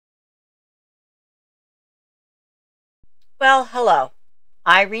Well, hello.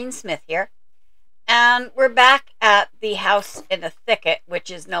 Irene Smith here. And we're back at the house in a thicket,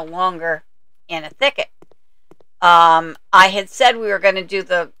 which is no longer in a thicket. I had said we were going to do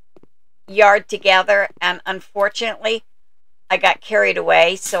the yard together, and unfortunately, I got carried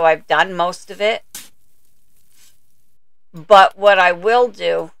away, so I've done most of it. But what I will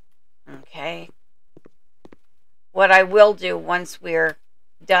do, what I will do once we're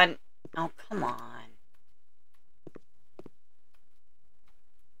done, oh, come on.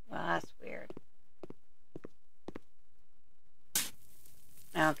 Well, that's weird.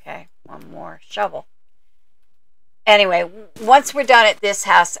 Okay, one more shovel. Anyway, once we're done at this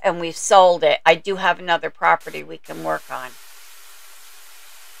house and we've sold it, I do have another property we can work on.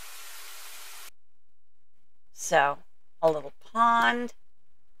 So, a little pond.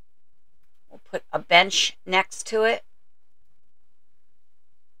 We'll put a bench next to it.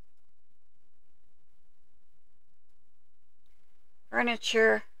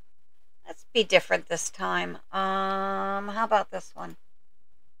 Furniture. Let's be different this time. How about this one?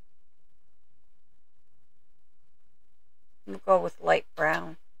 We'll go with light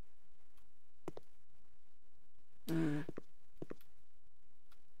brown. Okay,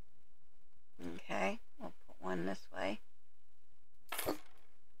 we'll put one this way.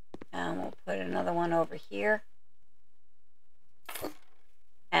 And we'll put another one over here.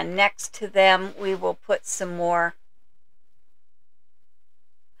 And next to them, we will put some more.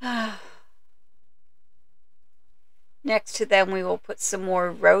 Next to them, we will put some more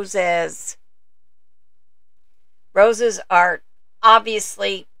roses. Roses are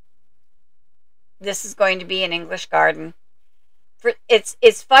obviously, this is going to be an English garden.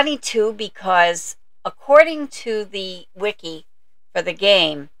 It's funny too, because according to the wiki for the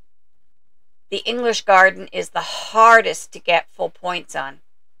game, the English garden is the hardest to get full points on.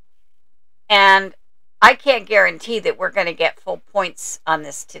 And I can't guarantee that we're going to get full points on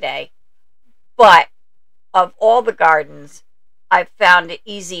this today. But of all the gardens, I've found it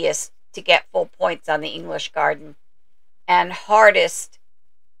easiest to get full points on the English garden and hardest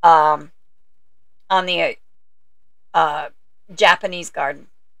on the Japanese garden.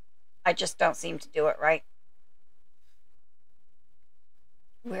 I just don't seem to do it right.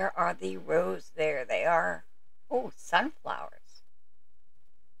 Where are the roses? There they are. Oh, sunflowers.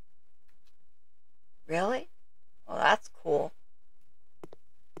 Really? Well, that's cool.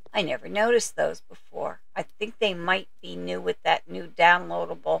 I never noticed those before. I think they might be new with that new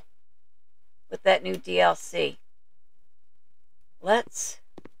downloadable, with that new DLC.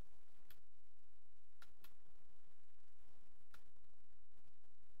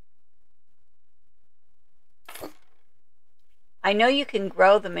 I know you can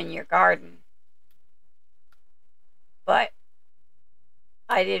grow them in your garden, but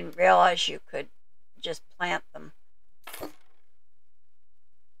I didn't realize you could just plant them.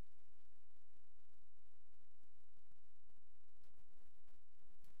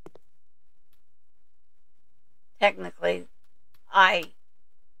 Technically,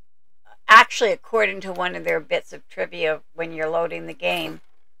 actually, according to one of their bits of trivia when you're loading the game,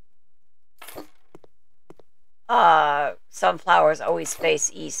 sunflowers always face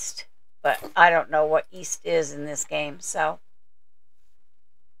east, but I don't know what east is in this game, so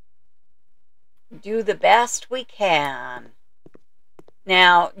do the best we can.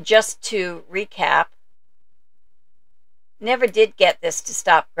 Now, just to recap, never did get this to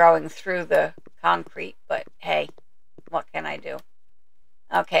stop growing through the concrete, but hey, what can I do?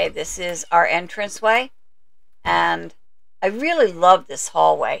 Okay, this is our entranceway, and I really love this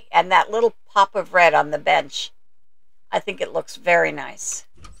hallway and that little pop of red on the bench. I think it looks very nice.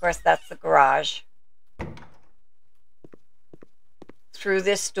 Of course, that's the garage. Through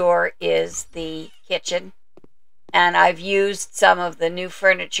this door is the kitchen, and I've used some of the new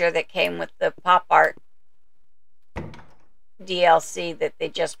furniture that came with the pop art DLC that they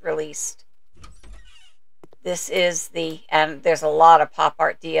just released. This is and there's a lot of pop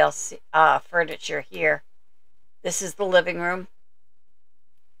art DLC furniture here. This is the living room.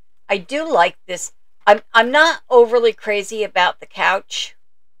 I do like this. I'm not overly crazy about the couch,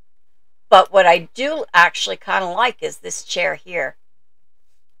 but what I do actually kind of like is this chair here.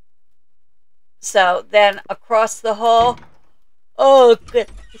 So then across the hall, oh good,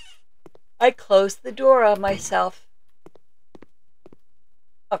 I closed the door on myself.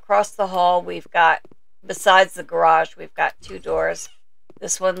 Across the hall, we've got, besides the garage, we've got two doors.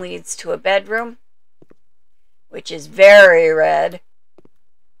 This one leads to a bedroom, which is very red.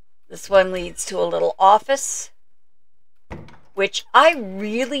 This one leads to a little office, which I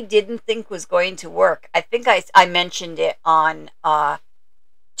really didn't think was going to work. I think I mentioned it on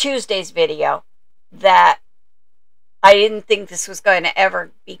Tuesday's video that I didn't think this was going to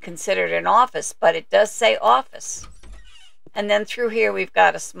ever be considered an office, but it does say office. And then through here we've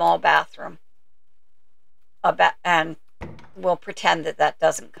got a small bathroom. And we'll pretend that that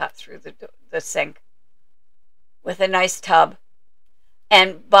doesn't cut through the sink. With a nice tub.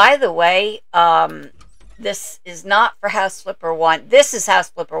 And by the way, this is not for House Flipper 1. This is House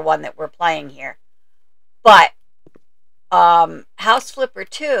Flipper 1 that we're playing here. But House Flipper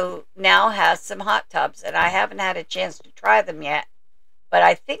 2 now has some hot tubs, and I haven't had a chance to try them yet. But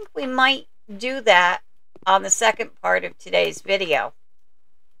I think we might do that on the second part of today's video.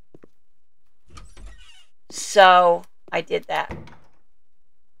 So I did that.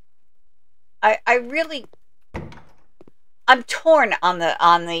 I'm torn on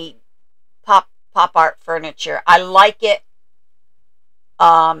the pop art furniture. I like it.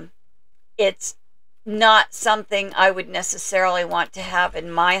 It's not something I would necessarily want to have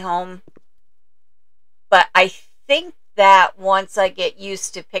in my home. But I think that once I get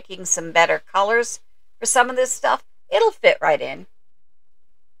used to picking some better colors for some of this stuff, it'll fit right in.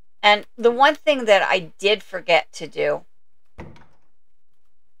 And the one thing that I did forget to do,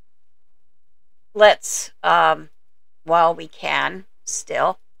 let's, while we can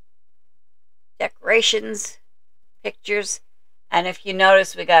still, decorations, pictures, and if you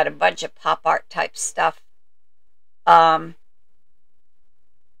notice, we got a bunch of pop art type stuff. I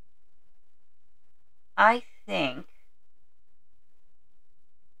think,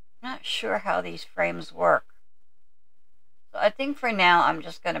 not sure how these frames work. So I think for now I'm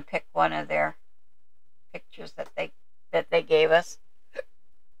just going to pick one of their pictures that they gave us.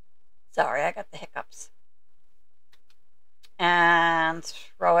 Sorry, I got the hiccups. And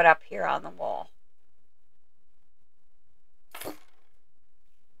throw it up here on the wall.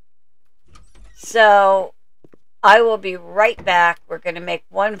 So I will be right back. We're going to make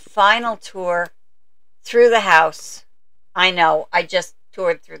one final tour through the house. I know, I just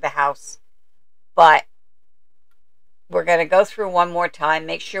toured through the house. But we're going to go through one more time,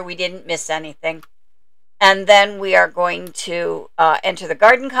 make sure we didn't miss anything. And then we are going to enter the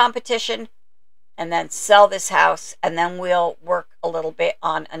garden competition and then sell this house. And then we'll work a little bit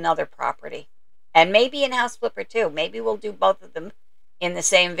on another property. And maybe in House Flipper too. Maybe we'll do both of them in the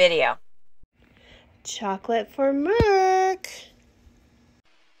same video. Chocolate for Merc.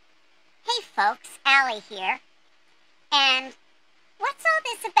 Hey folks, Allie here. And what's all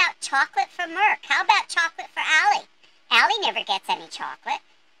this about chocolate for Merc? How about chocolate for Allie? Allie never gets any chocolate.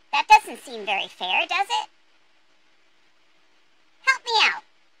 That doesn't seem very fair, does it? Help me out.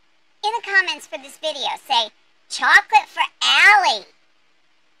 In the comments for this video, say, chocolate for Allie.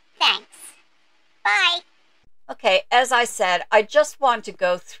 Thanks. Bye. Okay, as I said, I just want to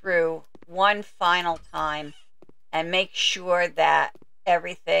go through one final time and make sure that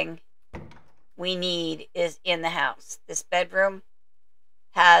everything we need is in the house. This bedroom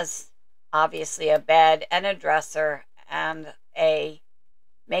has obviously a bed and a dresser and a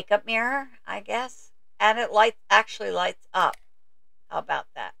makeup mirror, I guess. And it actually lights up. How about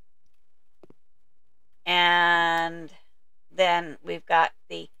that? And then we've got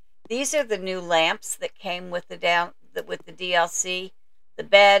these are the new lamps that came with the DLC. The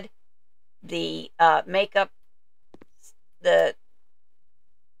bed, the makeup, the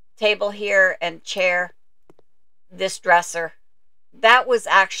table here and chair, this dresser. That was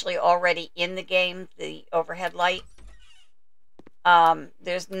actually already in the game, the overhead light.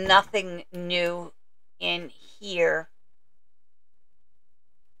 There's nothing new in here.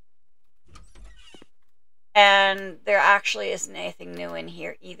 And there actually isn't anything new in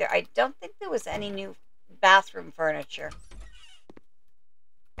here either. I don't think there was any new bathroom furniture.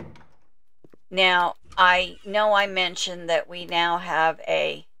 Now, I know I mentioned that we now have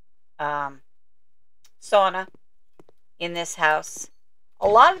a sauna in this house. A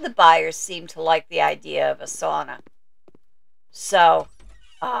lot of the buyers seem to like the idea of a sauna. So,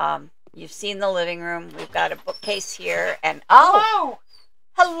 you've seen the living room. We've got a bookcase here. And, Hello!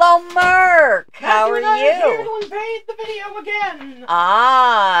 Hello, Merc! How are Matthew and I are here you? to invade the video again!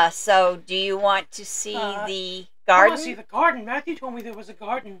 Ah, so do you want to see the I garden? want to see the garden. Matthew told me there was a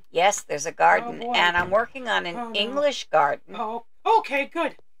garden. Yes, there's a garden. Oh, boy. And I'm working on an Oh, no. English garden. Oh, okay,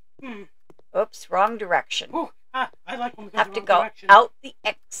 good. Oops, wrong direction. Oh, I like when we go Have the to wrong go direction. out the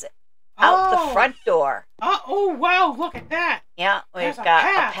exit. Out Oh. the front door. Oh, wow, look at that. Yeah, we've There's a got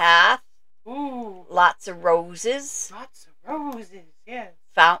path. a path. Ooh, Lots of roses. lots of roses, yes.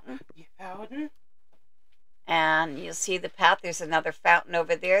 Fountain. You fountain? And you'll see the path. There's another fountain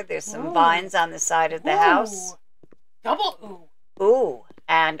over there. There's some Ooh. vines on the side of the house. Ooh. Double ooh. Ooh.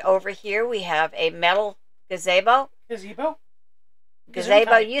 And over here we have a metal gazebo. Gazebo?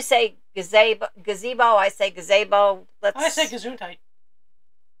 Gazebo. You say gazebo. Gazebo. I say gazebo. I say gesundheit.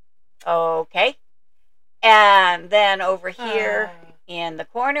 Okay. And then over here in the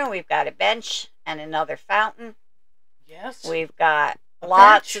corner, we've got a bench and another fountain. Yes. We've got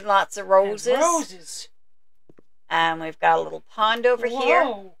lots and lots of roses. And roses. And we've got a little pond over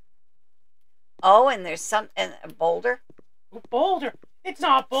here. Oh, and there's a boulder. A boulder. It's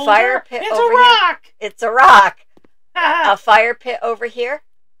not a boulder. Fire pit it's over a rock. Here. It's a rock. A fire pit over here.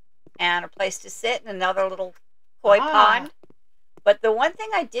 And a place to sit and another little koi pond. But the one thing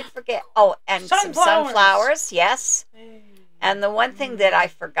I did forget, and some sunflowers, yes. And the one thing that I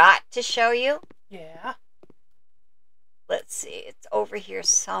forgot to show you. Yeah. Let's see, it's over here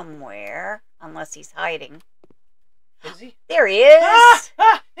somewhere, unless he's hiding. Is he? There he is.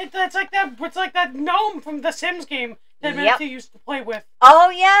 It's like that. It's like that gnome from the Sims game that Matthew used to play with.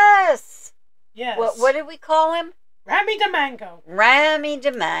 Oh yes. Yes. What did we call him? Rami DeMango. Rami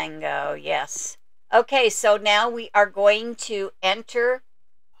DeMango. Yes. Okay, so now we are going to enter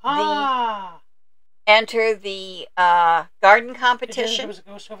the garden competition. There was a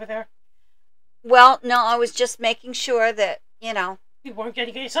ghost over there. Well, no, I was just making sure that, you weren't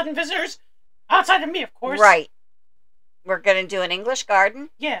getting any sudden visitors outside of me, of course. Right. We're going to do an English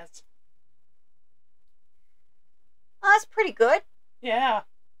garden. Yes. Oh, that's pretty good. Yeah.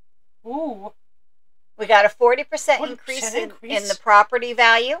 Ooh. We got a 40% increase in the property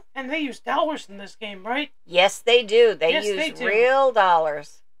value. And they use dollars in this game, right? Yes, they do. They use real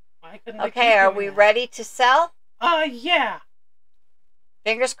dollars. Okay, are we ready to sell? Yeah.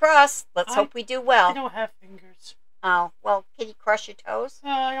 Fingers crossed. Let's hope we do well. I don't have fingers. Oh, well, can you cross your toes?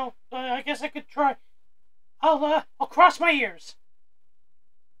 I don't. I guess I could try. I'll cross my ears.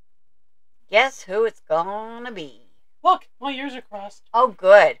 Guess who it's gonna be? Look, my ears are crossed. Oh,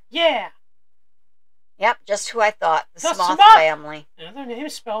 good. Yeah. Yep, just who I thought. The Smoth family. Yeah, their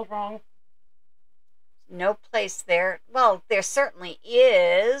name's spelled wrong. No place there. Well, there certainly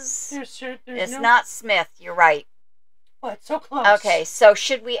is. It's not Smith. You're right. Well, it's so close. Okay, so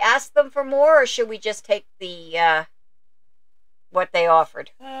should we ask them for more, or should we just take the what they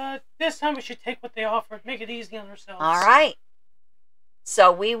offered? This time we should take what they offered. Make it easy on ourselves. All right.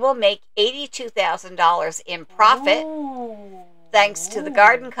 So we will make $82,000 in profit, thanks to the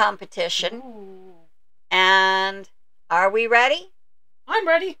garden competition. And are we ready? I'm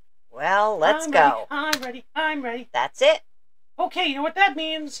ready. Well, let's go. I'm ready. I'm ready. That's it. Okay, you know what that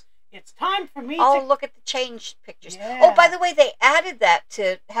means? It's time for me to... look at the change pictures. Yeah. Oh, by the way, they added that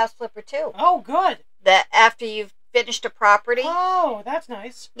to House Flipper too. Oh, good. That after you've finished a property. Oh, that's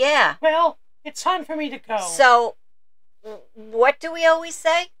nice. Yeah. Well, it's time for me to go. So, what do we always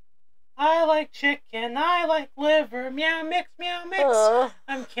say? I like chicken. I like liver. Meow mix, meow mix.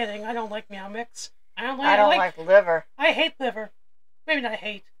 I'm kidding. I don't like meow mix. I don't like liver. I hate liver. Maybe not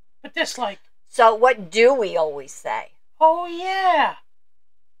hate, but dislike. So, what do we always say? Oh, yeah.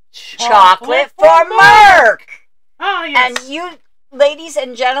 Chocolate for Merc! Ah, yes. And you, ladies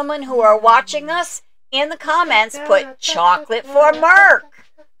and gentlemen who are watching us, in the comments, put chocolate for Merc.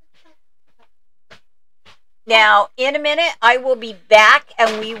 Now, in a minute, I will be back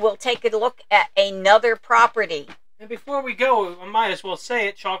and we will take a look at another property. And before we go, I might as well say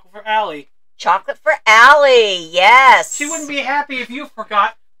it, chocolate for Allie. Chocolate for Allie, yes. She wouldn't be happy if you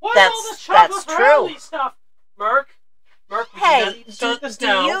forgot. What is all this chocolate for Allie stuff? Merc, hey,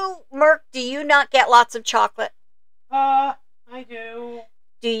 Merc, do you not get lots of chocolate? I do.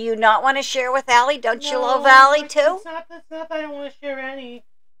 Do you not want to share with Allie? Don't you love Allie too? It's not that I don't want to share any.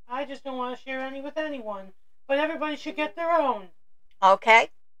 I just don't want to share any with anyone. But everybody should get their own. Okay.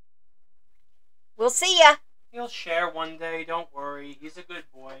 We'll see ya. He'll share one day, don't worry. He's a good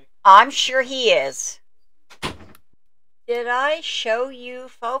boy. I'm sure he is. Did I show you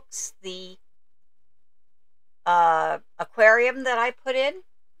folks the aquarium that I put in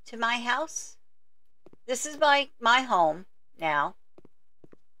to my house? This is my home now.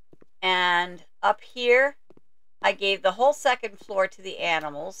 And up here, I gave the whole second floor to the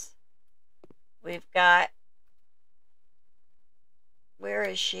animals. We've got... Where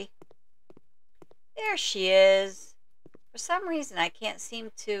is she? There she is. For some reason, I can't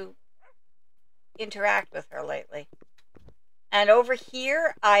seem to interact with her lately. And over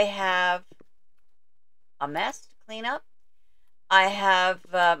here, I have a mess to clean up. I have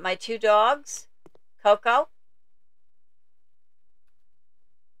my two dogs, Coco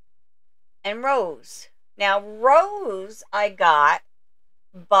and Rose. Now, Rose I got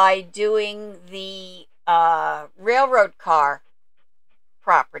by doing the railroad car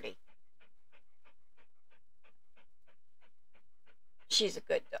property. She's a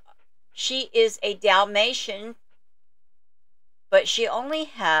good dog. She is a Dalmatian but she only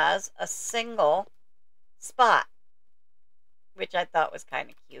has a single spot, which I thought was kind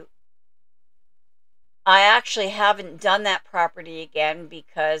of cute. I actually haven't done that property again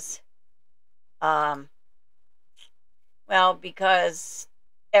because, because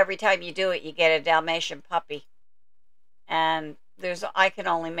every time you do it, you get a Dalmatian puppy. And I can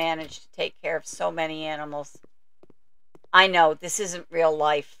only manage to take care of so many animals. I know this isn't real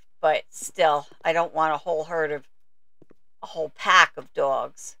life, but still, I don't want a whole pack of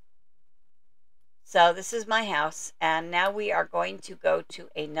dogs. So this is my house, and now we are going to go to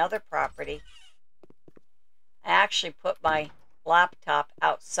another property. I actually put my laptop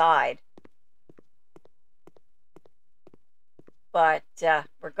outside, but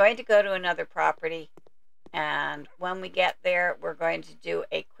we're going to go to another property, and when we get there, we're going to do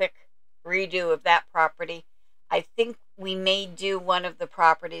a quick redo of that property. I think we may do one of the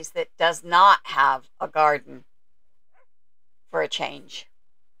properties that does not have a garden for a change.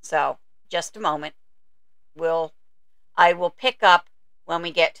 So just a moment. I will pick up when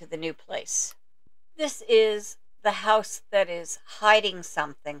we get to the new place. This is the house that is hiding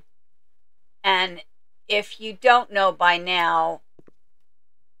something. And if you don't know by now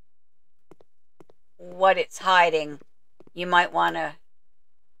what it's hiding, you might want to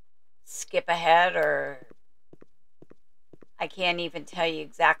skip ahead, or I can't even tell you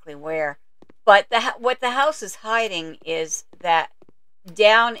exactly where. But what the house is hiding is that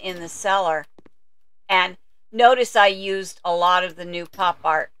down in the cellar, and notice I used a lot of the new pop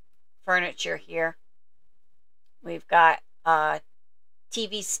art furniture here. We've got a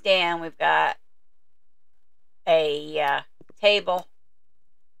TV stand, we've got a table,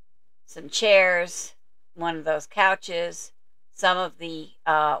 some chairs, one of those couches, some of the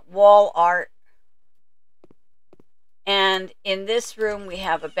wall art. And in this room, we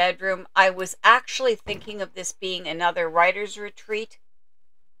have a bedroom. I was actually thinking of this being another writer's retreat.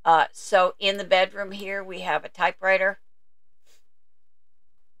 So in the bedroom here, we have a typewriter.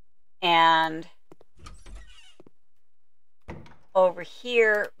 And over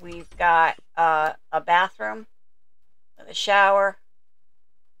here, we've got a bathroom with a shower.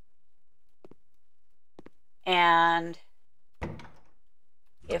 And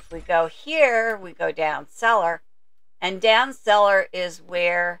if we go here, we go down cellar. And down cellar is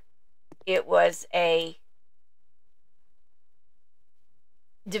where it was a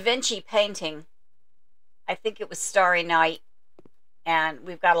Da Vinci painting. I think it was Starry Night. And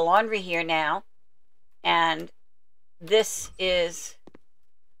we've got a laundry here now. And this is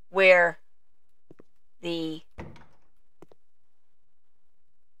where these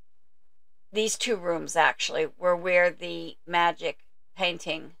two rooms actually were where the magic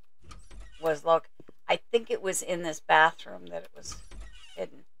painting was located. I think it was in this bathroom that it was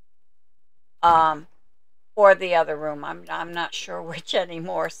hidden. Or the other room. I'm not sure which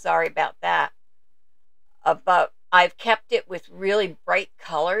anymore. Sorry about that. But I've kept it with really bright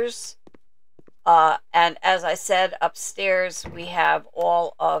colors. And as I said, upstairs we have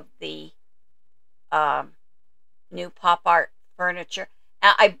all of the new pop art furniture.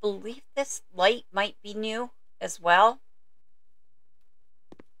 And I believe this light might be new as well.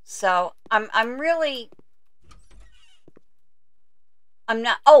 So I'm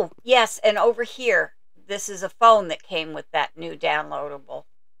not. Oh yes, and over here, this is a phone that came with that new downloadable.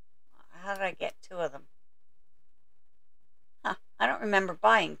 How did I get two of them? Huh, I don't remember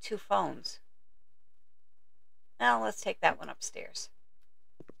buying two phones. Now let's take that one upstairs.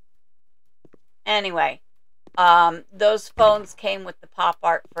 Anyway, those phones came with the pop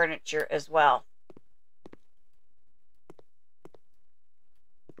art furniture as well.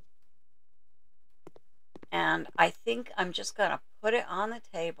 And I think I'm just going to put it on the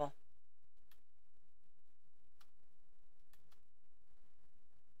table.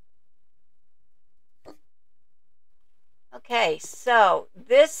 Okay, so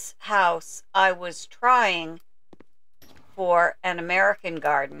this house I was trying for an American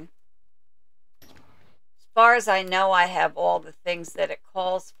garden. As far as I know, I have all the things that it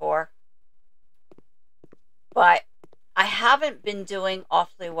calls for. But I haven't been doing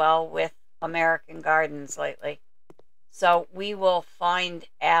awfully well with American gardens lately. So we will find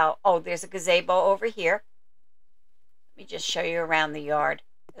out. Oh, there's a gazebo over here. Let me just show you around the yard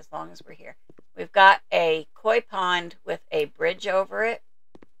as long as we're here. We've got a koi pond with a bridge over it.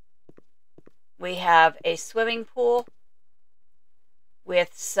 We have a swimming pool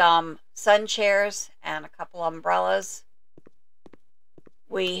with some sun chairs and a couple umbrellas.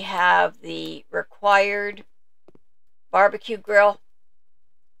 We have the required barbecue grill,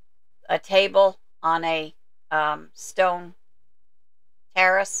 a table on a stone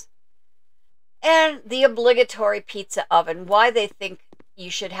terrace, And the obligatory pizza oven. Why they think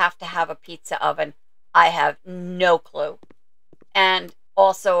you should have to have a pizza oven, I have no clue. And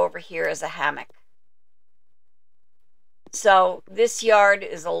also over here is a hammock. So this yard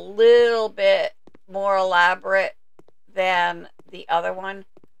is a little bit more elaborate than the other one.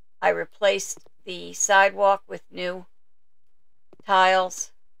 I replaced the sidewalk with new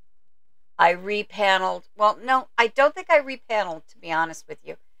tiles. I repaneled. Well, no, I don't think I repaneled, to be honest with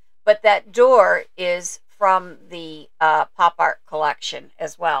you. But that door is from the pop art collection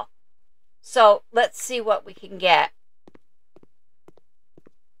as well. So let's see what we can get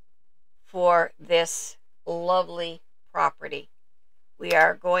for this lovely property. We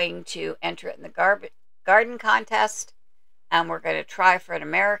are going to enter it in the garden contest, and we're going to try for an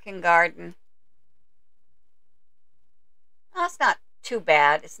American garden. That's not too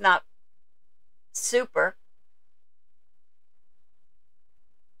bad. It's not super.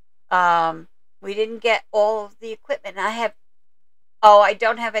 We didn't get all of the equipment. I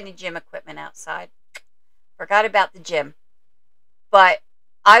don't have any gym equipment outside. Forgot about the gym. But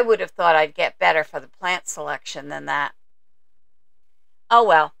I would have thought I'd get better for the plant selection than that. Oh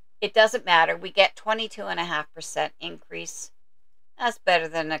well, it doesn't matter. We get 22.5% increase. That's better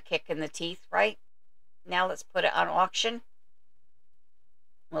than a kick in the teeth, right? Now let's put it on auction.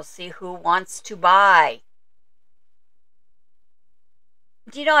 We'll see who wants to buy.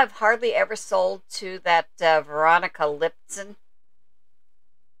 Do you know I've hardly ever sold to that Veronica Lipton?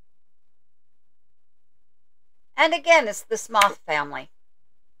 And again, it's the Moth family.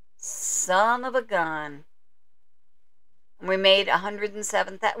 Son of a gun. We made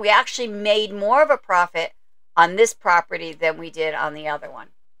 107,000. We actually made more of a profit on this property than we did on the other one.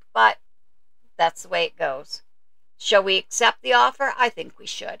 But that's the way it goes. Shall we accept the offer? I think we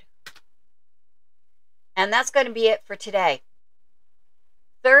should. And that's going to be it for today.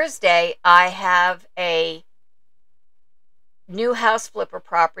 Thursday, I have a new house flipper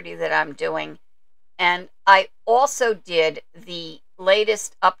property that I'm doing. And I also did the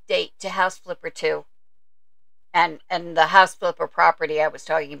latest update to House Flipper 2. And the House Flipper property I was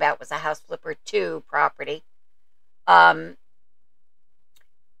talking about was a House Flipper 2 property.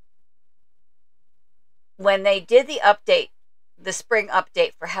 When they did the update, the spring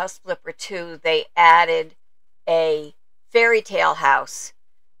update for House Flipper 2, they added a fairy tale house.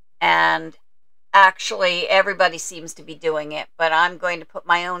 And actually, everybody seems to be doing it, but I'm going to put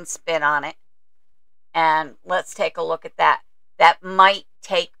my own spin on it. And let's take a look at that. That might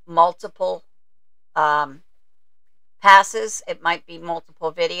take multiple passes. It might be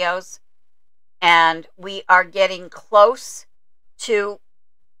multiple videos. And we are getting close to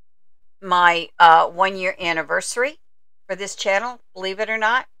my 1-year anniversary for this channel, believe it or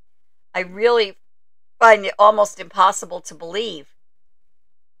not. I really find it almost impossible to believe.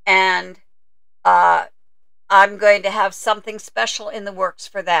 And I'm going to have something special in the works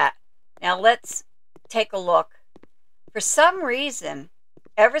for that. Now let's take a look. For some reason,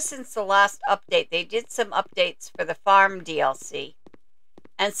 ever since the last update, they did some updates for the farm DLC.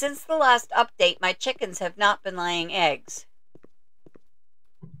 And since the last update, my chickens have not been laying eggs.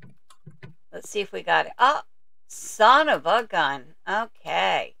 Let's see if we got it. Oh, son of a gun.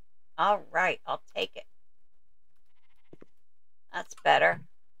 Okay. All right, I'll take it. That's better.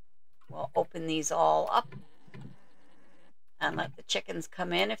 We'll open these all up and let the chickens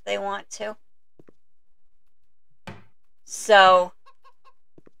come in if they want to. So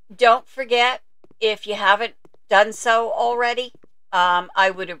don't forget, if you haven't done so already, I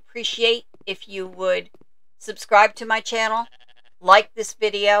would appreciate if you would subscribe to my channel, like this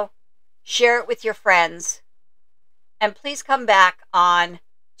video, share it with your friends, and please come back on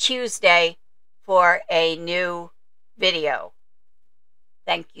Tuesday for a new video.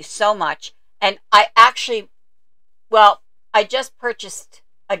 Thank you so much. And I just purchased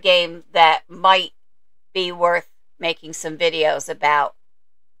a game that might be worth making some videos about.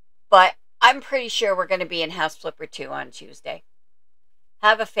 But I'm pretty sure we're going to be in House Flipper 2 on Tuesday.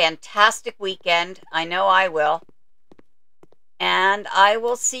 Have a fantastic weekend. I know I will. And I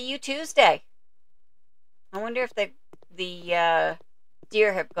will see you Tuesday. I wonder if the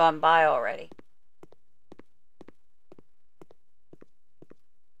deer have gone by already.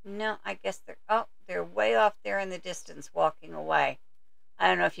 No, I guess they're way off there in the distance walking away. I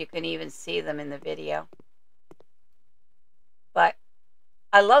don't know if you can even see them in the video. But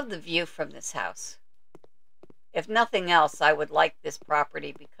I love the view from this house. If nothing else, I would like this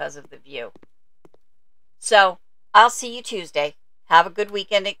property because of the view. So, I'll see you Tuesday. Have a good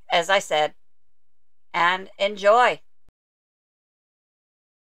weekend, as I said, and enjoy.